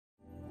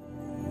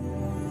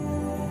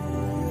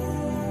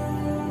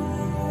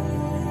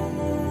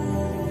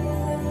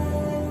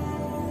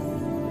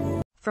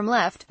From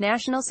left,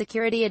 National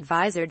Security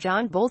Advisor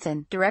John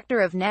Bolton, Director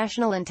of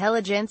National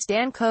Intelligence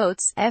Dan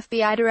Coats,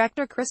 FBI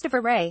Director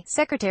Christopher Wray,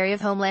 Secretary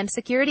of Homeland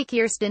Security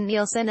Kirstjen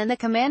Nielsen and the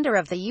Commander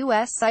of the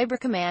U.S. Cyber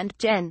Command,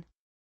 Gen.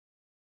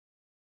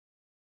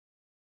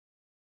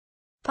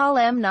 Paul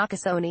M.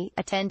 Nakasone,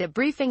 attend a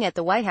briefing at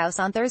the White House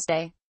on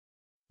Thursday.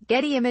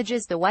 Getty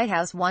Images. The White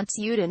House wants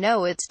you to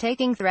know it's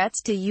taking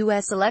threats to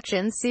U.S.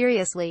 elections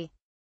seriously.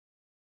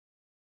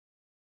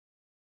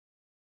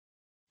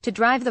 To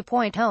drive the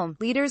point home,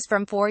 leaders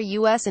from 4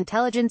 U.S.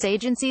 intelligence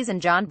agencies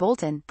and John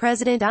Bolton,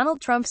 President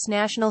Donald Trump's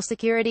national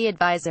security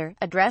advisor,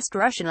 addressed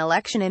Russian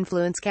election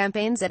influence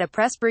campaigns at a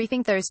press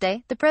briefing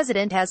Thursday. The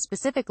president has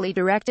specifically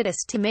directed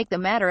us to make the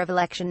matter of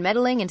election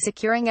meddling and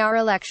securing our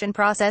election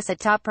process a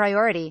top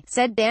priority,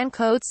 said Dan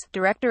Coats,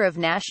 Director of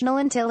National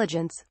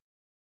Intelligence.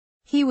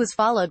 He was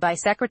followed by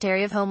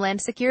Secretary of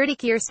Homeland Security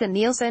Kirstjen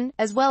Nielsen,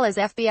 as well as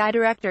FBI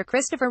Director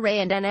Christopher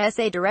Wray and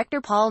NSA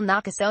Director Paul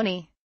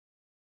Nakasone.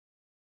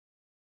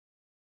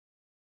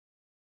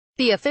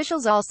 The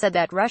officials all said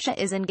that Russia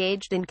is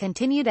engaged in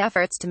continued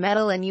efforts to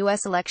meddle in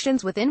U.S.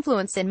 elections with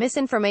influence and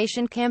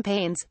misinformation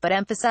campaigns, but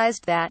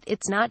emphasized that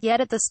it's not yet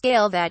at the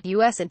scale that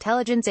U.S.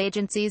 intelligence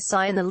agencies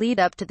saw in the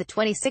lead-up to the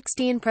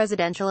 2016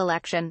 presidential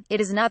election.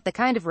 It is not the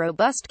kind of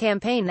robust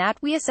campaign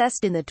that we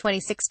assessed in the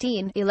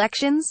 2016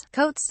 elections,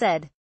 Coats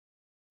said.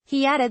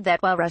 He added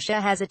that while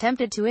Russia has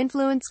attempted to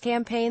influence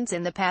campaigns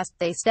in the past,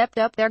 they stepped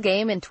up their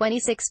game in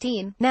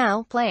 2016,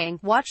 now playing.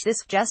 Watch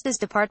this. Justice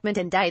Department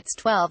indicts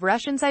 12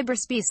 Russian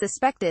cyberspace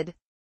suspected.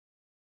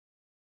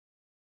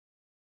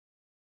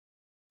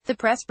 The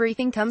press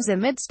briefing comes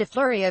amidst a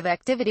flurry of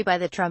activity by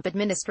the Trump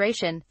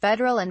administration,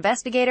 federal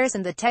investigators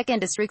and the tech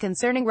industry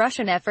concerning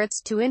Russian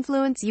efforts to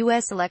influence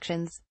U.S.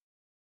 elections.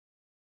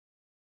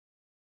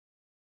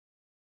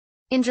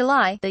 In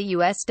July, the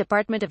U.S.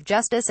 Department of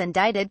Justice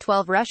indicted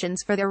 12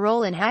 Russians for their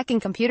role in hacking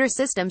computer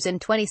systems in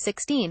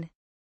 2016.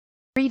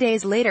 3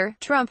 days later,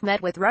 Trump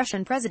met with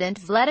Russian President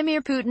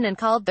Vladimir Putin and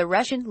called the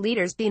Russian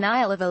leader's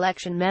denial of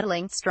election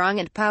meddling strong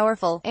and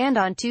powerful. And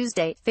on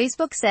Tuesday,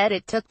 Facebook said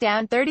it took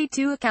down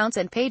 32 accounts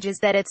and pages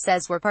that it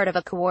says were part of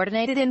a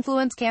coordinated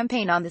influence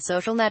campaign on the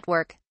social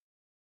network.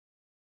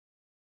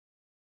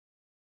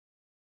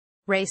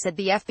 Wray said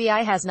the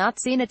FBI has not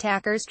seen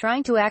attackers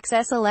trying to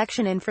access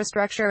election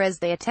infrastructure as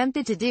they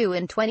attempted to do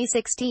in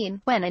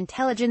 2016, when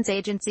intelligence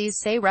agencies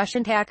say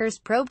Russian hackers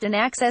probed and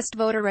accessed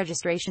voter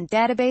registration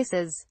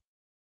databases.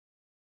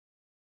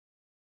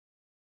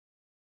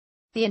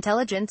 The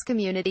intelligence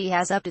community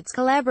has upped its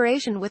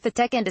collaboration with the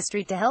tech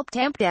industry to help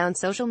tamp down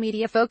social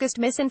media-focused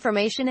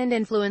misinformation and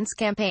influence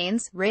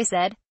campaigns, Wray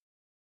said.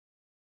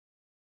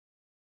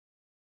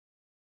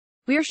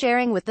 We're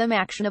sharing with them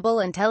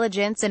actionable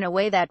intelligence in a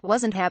way that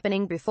wasn't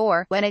happening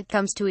before. When it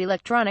comes to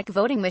electronic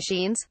voting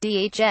machines,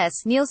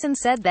 DHS, Nielsen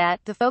said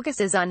that the focus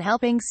is on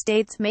helping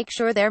states make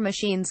sure their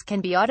machines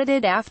can be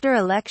audited after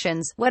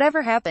elections.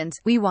 Whatever happens,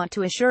 we want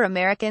to assure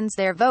Americans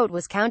their vote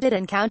was counted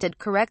and counted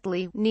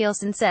correctly,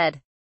 Nielsen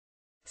said.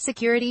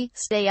 Security.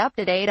 Stay up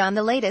to date on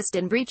the latest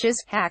in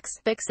breaches, hacks,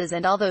 fixes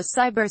and all those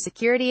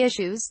cybersecurity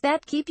issues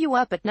that keep you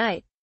up at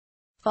night.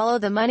 Follow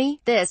the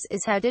money. This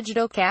is how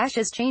digital cash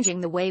is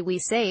changing the way we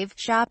save,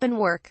 shop and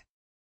work.